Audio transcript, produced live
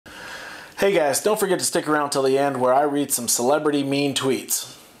Hey guys, don't forget to stick around till the end where I read some celebrity mean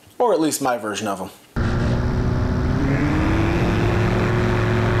tweets. Or at least my version of them.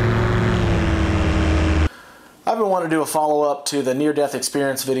 I've been wanting to do a follow-up to the near-death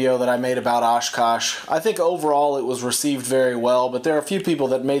experience video that I made about Oshkosh. I think overall it was received very well, but there are a few people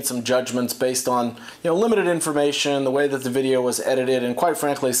that made some judgments based on, limited information, the way that the video was edited, and quite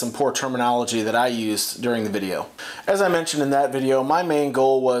frankly some poor terminology that I used during the video. As I mentioned in that video, my main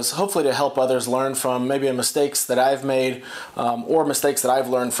goal was hopefully to help others learn from maybe mistakes that I've made or mistakes that I've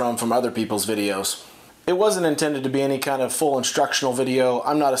learned from other people's videos. It wasn't intended to be any kind of full instructional video.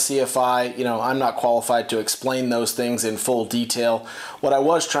 I'm not a CFI, I'm not qualified to explain those things in full detail. What I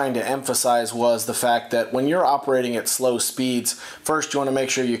was trying to emphasize was the fact that when you're operating at slow speeds, first you want to make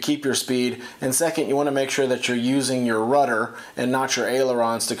sure you keep your speed, and second you want to make sure that you're using your rudder and not your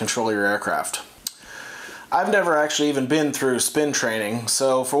ailerons to control your aircraft. I've never actually even been through spin training,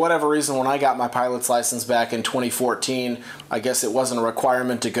 so for whatever reason when I got my pilot's license back in 2014, I guess it wasn't a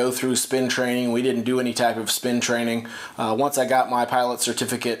requirement to go through spin training. We didn't do any type of spin training. Once I got my pilot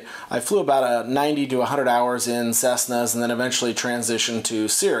certificate, I flew about 90 to 100 hours in Cessnas and then eventually transitioned to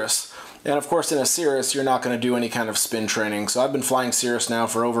Cirrus. And of course in a Cirrus you're not going to do any kind of spin training, so I've been flying Cirrus now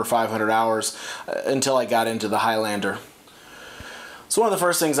for over 500 hours until I got into the Highlander. So one of the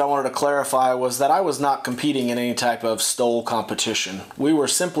first things I wanted to clarify was that I was not competing in any type of STOL competition. We were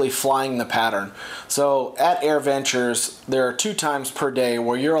simply flying the pattern. So at Air Ventures, there are 2 times per day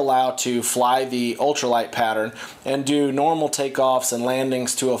where you're allowed to fly the ultralight pattern and do normal takeoffs and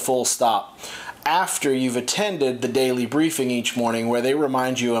landings to a full stop, after you've attended the daily briefing each morning where they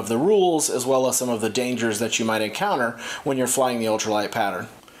remind you of the rules as well as some of the dangers that you might encounter when you're flying the ultralight pattern.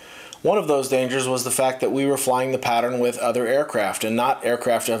 One of those dangers was the fact that we were flying the pattern with other aircraft and not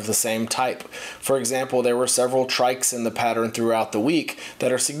aircraft of the same type. For example, there were several trikes in the pattern throughout the week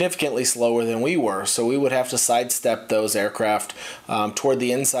that are significantly slower than we were, so we would have to sidestep those aircraft toward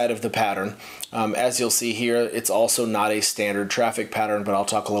the inside of the pattern. As you'll see here, it's also not a standard traffic pattern, but I'll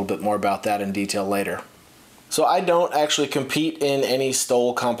talk a little bit more about that in detail later. So I don't actually compete in any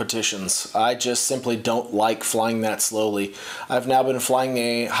STOL competitions. I just simply don't like flying that slowly. I've now been flying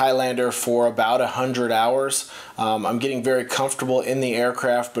a Highlander for about 100 hours. I'm getting very comfortable in the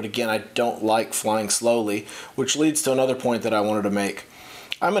aircraft, but again, I don't like flying slowly, which leads to another point that I wanted to make.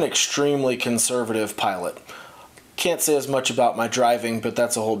 I'm an extremely conservative pilot. Can't say as much about my driving, but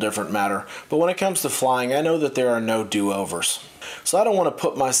that's a whole different matter. But when it comes to flying, I know that there are no do-overs. So I don't want to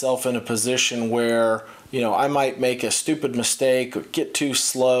put myself in a position where I might make a stupid mistake or get too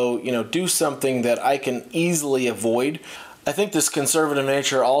slow, do something that I can easily avoid. I think this conservative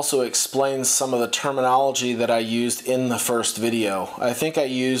nature also explains some of the terminology that I used in the first video. I think I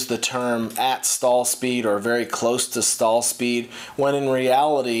used the term at stall speed or very close to stall speed, when in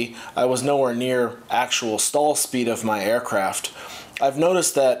reality I was nowhere near actual stall speed of my aircraft. I've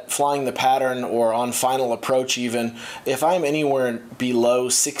noticed that flying the pattern or on final approach even, if I'm anywhere below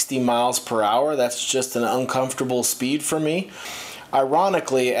 60 miles per hour, that's just an uncomfortable speed for me.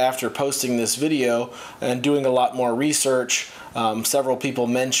 Ironically, after posting this video and doing a lot more research, several people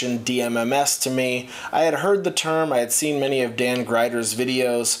mentioned DMMS to me. I had heard the term, I had seen many of Dan Greider's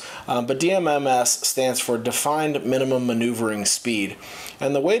videos, but DMMS stands for Defined Minimum Maneuvering Speed.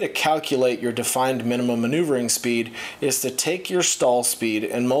 And the way to calculate your defined minimum maneuvering speed is to take your stall speed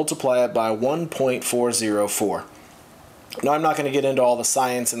and multiply it by 1.404. Now, I'm not going to get into all the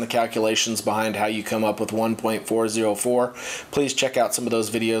science and the calculations behind how you come up with 1.404. Please check out some of those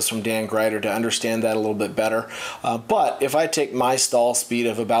videos from Dan Greider to understand that a little bit better. But if I take my stall speed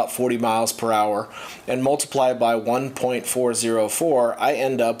of about 40 miles per hour and multiply it by 1.404, I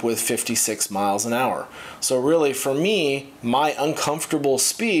end up with 56 miles an hour. So really, for me, my uncomfortable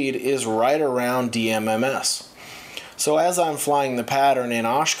speed is right around DMMS. So as I'm flying the pattern in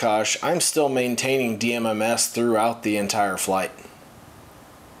Oshkosh, I'm still maintaining DMMS throughout the entire flight.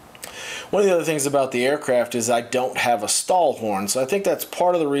 One of the other things about the aircraft is I don't have a stall horn, so I think that's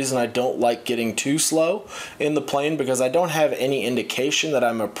part of the reason I don't like getting too slow in the plane, because I don't have any indication that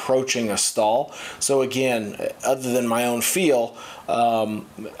I'm approaching a stall. So again, other than my own feel,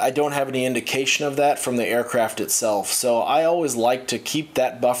 I don't have any indication of that from the aircraft itself. So I always like to keep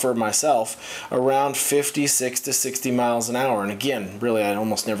that buffer myself around 56 to 60 miles an hour. And again, really, I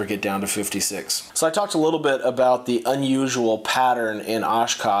almost never get down to 56. So I talked a little bit about the unusual pattern in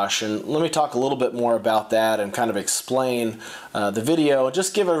Oshkosh, and let me talk a little bit more about that and kind of explain the video and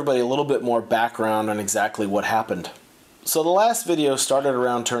just give everybody a little bit more background on exactly what happened. So the last video started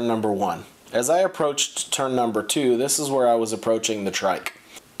around turn number 1. As I approached turn number 2, this is where I was approaching the trike.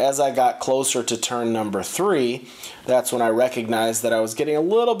 as I got closer to turn number 3, that's when I recognized that I was getting a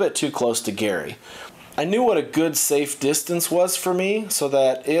little bit too close to Gary. I knew what a good safe distance was for me, so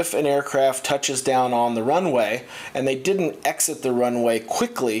that if an aircraft touches down on the runway and they didn't exit the runway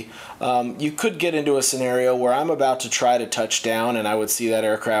quickly, you could get into a scenario where I'm about to try to touch down and I would see that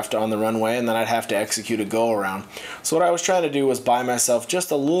aircraft on the runway and then I'd have to execute a go around. So what I was trying to do was buy myself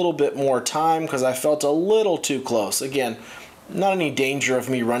just a little bit more time because I felt a little too close. Again, not any danger of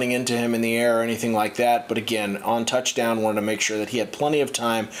me running into him in the air or anything like that, but again, on touchdown, wanted to make sure that he had plenty of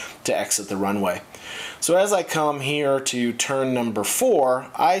time to exit the runway. So as I come here to turn number 4,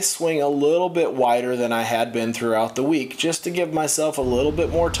 I swing a little bit wider than I had been throughout the week, just to give myself a little bit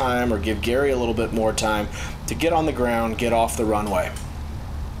more time, or give Gary a little bit more time to get on the ground, get off the runway.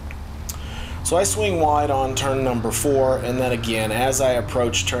 So I swing wide on turn number 4, and then again, as I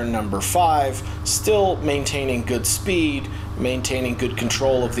approach turn number 5, still maintaining good speed, maintaining good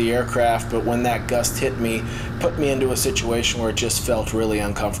control of the aircraft, but when that gust hit me, put me into a situation where it just felt really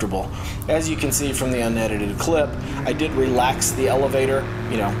uncomfortable. As you can see from the unedited clip, I did relax the elevator.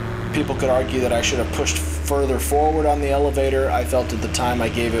 You know, people could argue that I should have pushed further forward on the elevator. I felt at the time I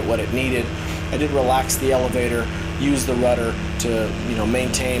gave it what it needed. I did relax the elevator, use the rudder to, you know,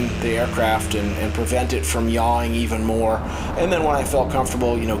 maintain the aircraft and prevent it from yawing even more. And then when I felt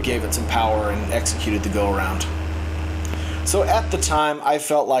comfortable, you know, gave it some power and executed the go-around. So at the time, I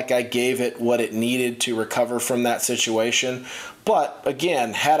felt like I gave it what it needed to recover from that situation. But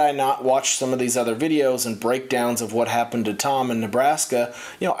again, had I not watched some of these other videos and breakdowns of what happened to Tom in Nebraska,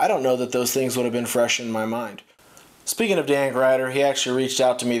 you know, I don't know that those things would have been fresh in my mind. Speaking of Dan Greider, he actually reached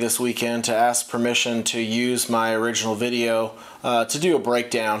out to me this weekend to ask permission to use my original video to do a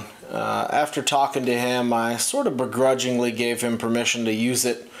breakdown. After talking to him, I sort of begrudgingly gave him permission to use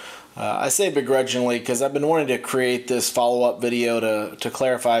it. I say begrudgingly because I've been wanting to create this follow-up video to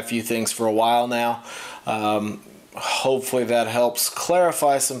clarify a few things for a while now. Hopefully that helps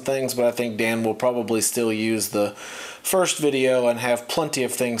clarify some things, but I think Dan will probably still use the first video and have plenty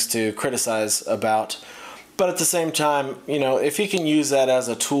of things to criticize about. But at the same time, you know, if he can use that as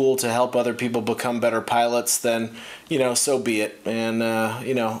a tool to help other people become better pilots, then, you know, so be it. And,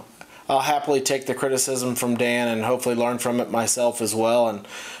 you know, I'll happily take the criticism from Dan and hopefully learn from it myself as well. And,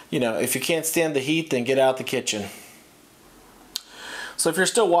 you know, if you can't stand the heat, then get out the kitchen. So if you're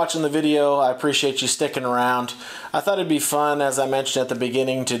still watching the video, I appreciate you sticking around. I thought it'd be fun, as I mentioned at the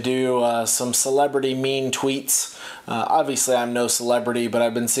beginning, to do some celebrity mean tweets. Obviously, I'm no celebrity, but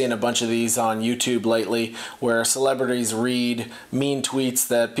I've been seeing a bunch of these on YouTube lately where celebrities read mean tweets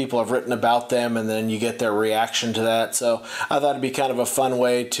that people have written about them, and then you get their reaction to that. So I thought it'd be kind of a fun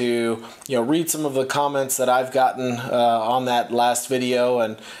way to, you know, read some of the comments that I've gotten on that last video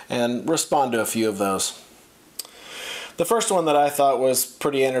and respond to a few of those. The first one that I thought was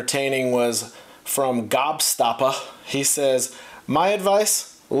pretty entertaining was from Gobstoppa. He says, "My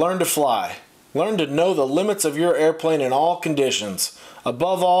advice, learn to fly. Learn to know the limits of your airplane in all conditions.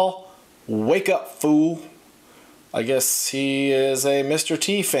 Above all, wake up, fool." I guess he is a Mr.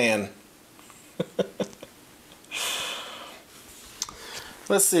 T fan.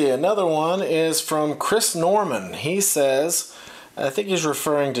 Let's see, another one is from Chris Norman. He says, I think he's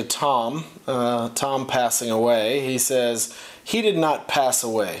referring to Tom, Tom passing away. He says, "He did not pass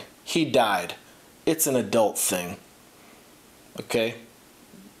away. He died. It's an adult thing." Okay.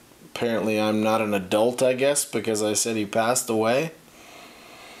 Apparently I'm not an adult, I guess, because I said he passed away.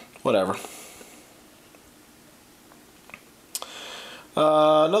 Whatever.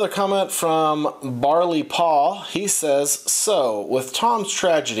 Another comment from Barley Paw. He says, "So, with Tom's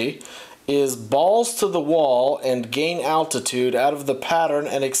tragedy, is balls to the wall and gain altitude out of the pattern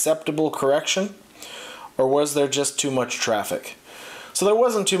an acceptable correction? Or was there just too much traffic?" So there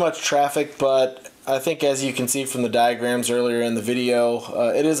wasn't too much traffic, but I think as you can see from the diagrams earlier in the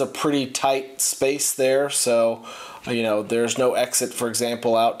video, it is a pretty tight space there. So, you know, there's no exit, for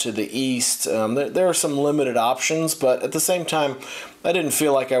example, out to the east. There are some limited options, but at the same time, I didn't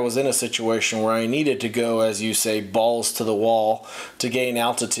feel like I was in a situation where I needed to go, as you say, balls to the wall to gain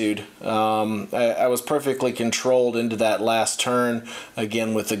altitude. I was perfectly controlled into that last turn,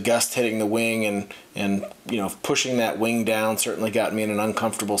 again with the gust hitting the wing and you know, pushing that wing down certainly got me in an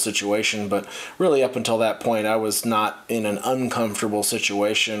uncomfortable situation, but really up until that point I was not in an uncomfortable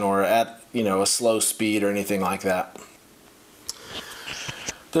situation or at, you know, a slow speed or anything like that.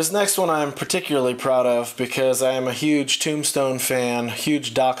 This next one I'm particularly proud of because I am a huge Tombstone fan,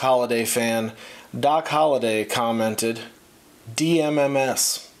 huge Doc Holliday fan. Doc Holliday commented,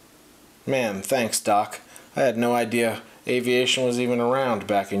 "DMMS." Man, thanks, Doc. I had no idea aviation was even around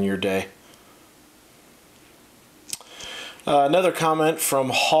back in your day. Another comment from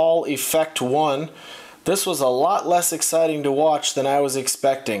Hall Effect 1. This was a lot less exciting to watch than I was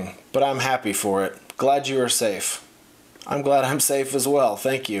expecting, but I'm happy for it. Glad you are safe. I'm glad I'm safe as well.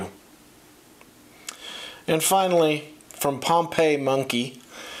 Thank you. And finally, from Pompeii Monkey,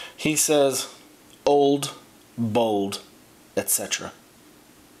 he says, old, bold, etc.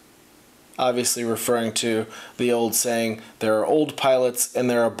 Obviously referring to the old saying, there are old pilots and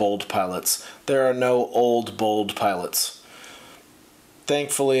there are bold pilots. There are no old, bold pilots.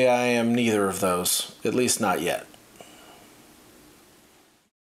 Thankfully, I am neither of those, at least not yet.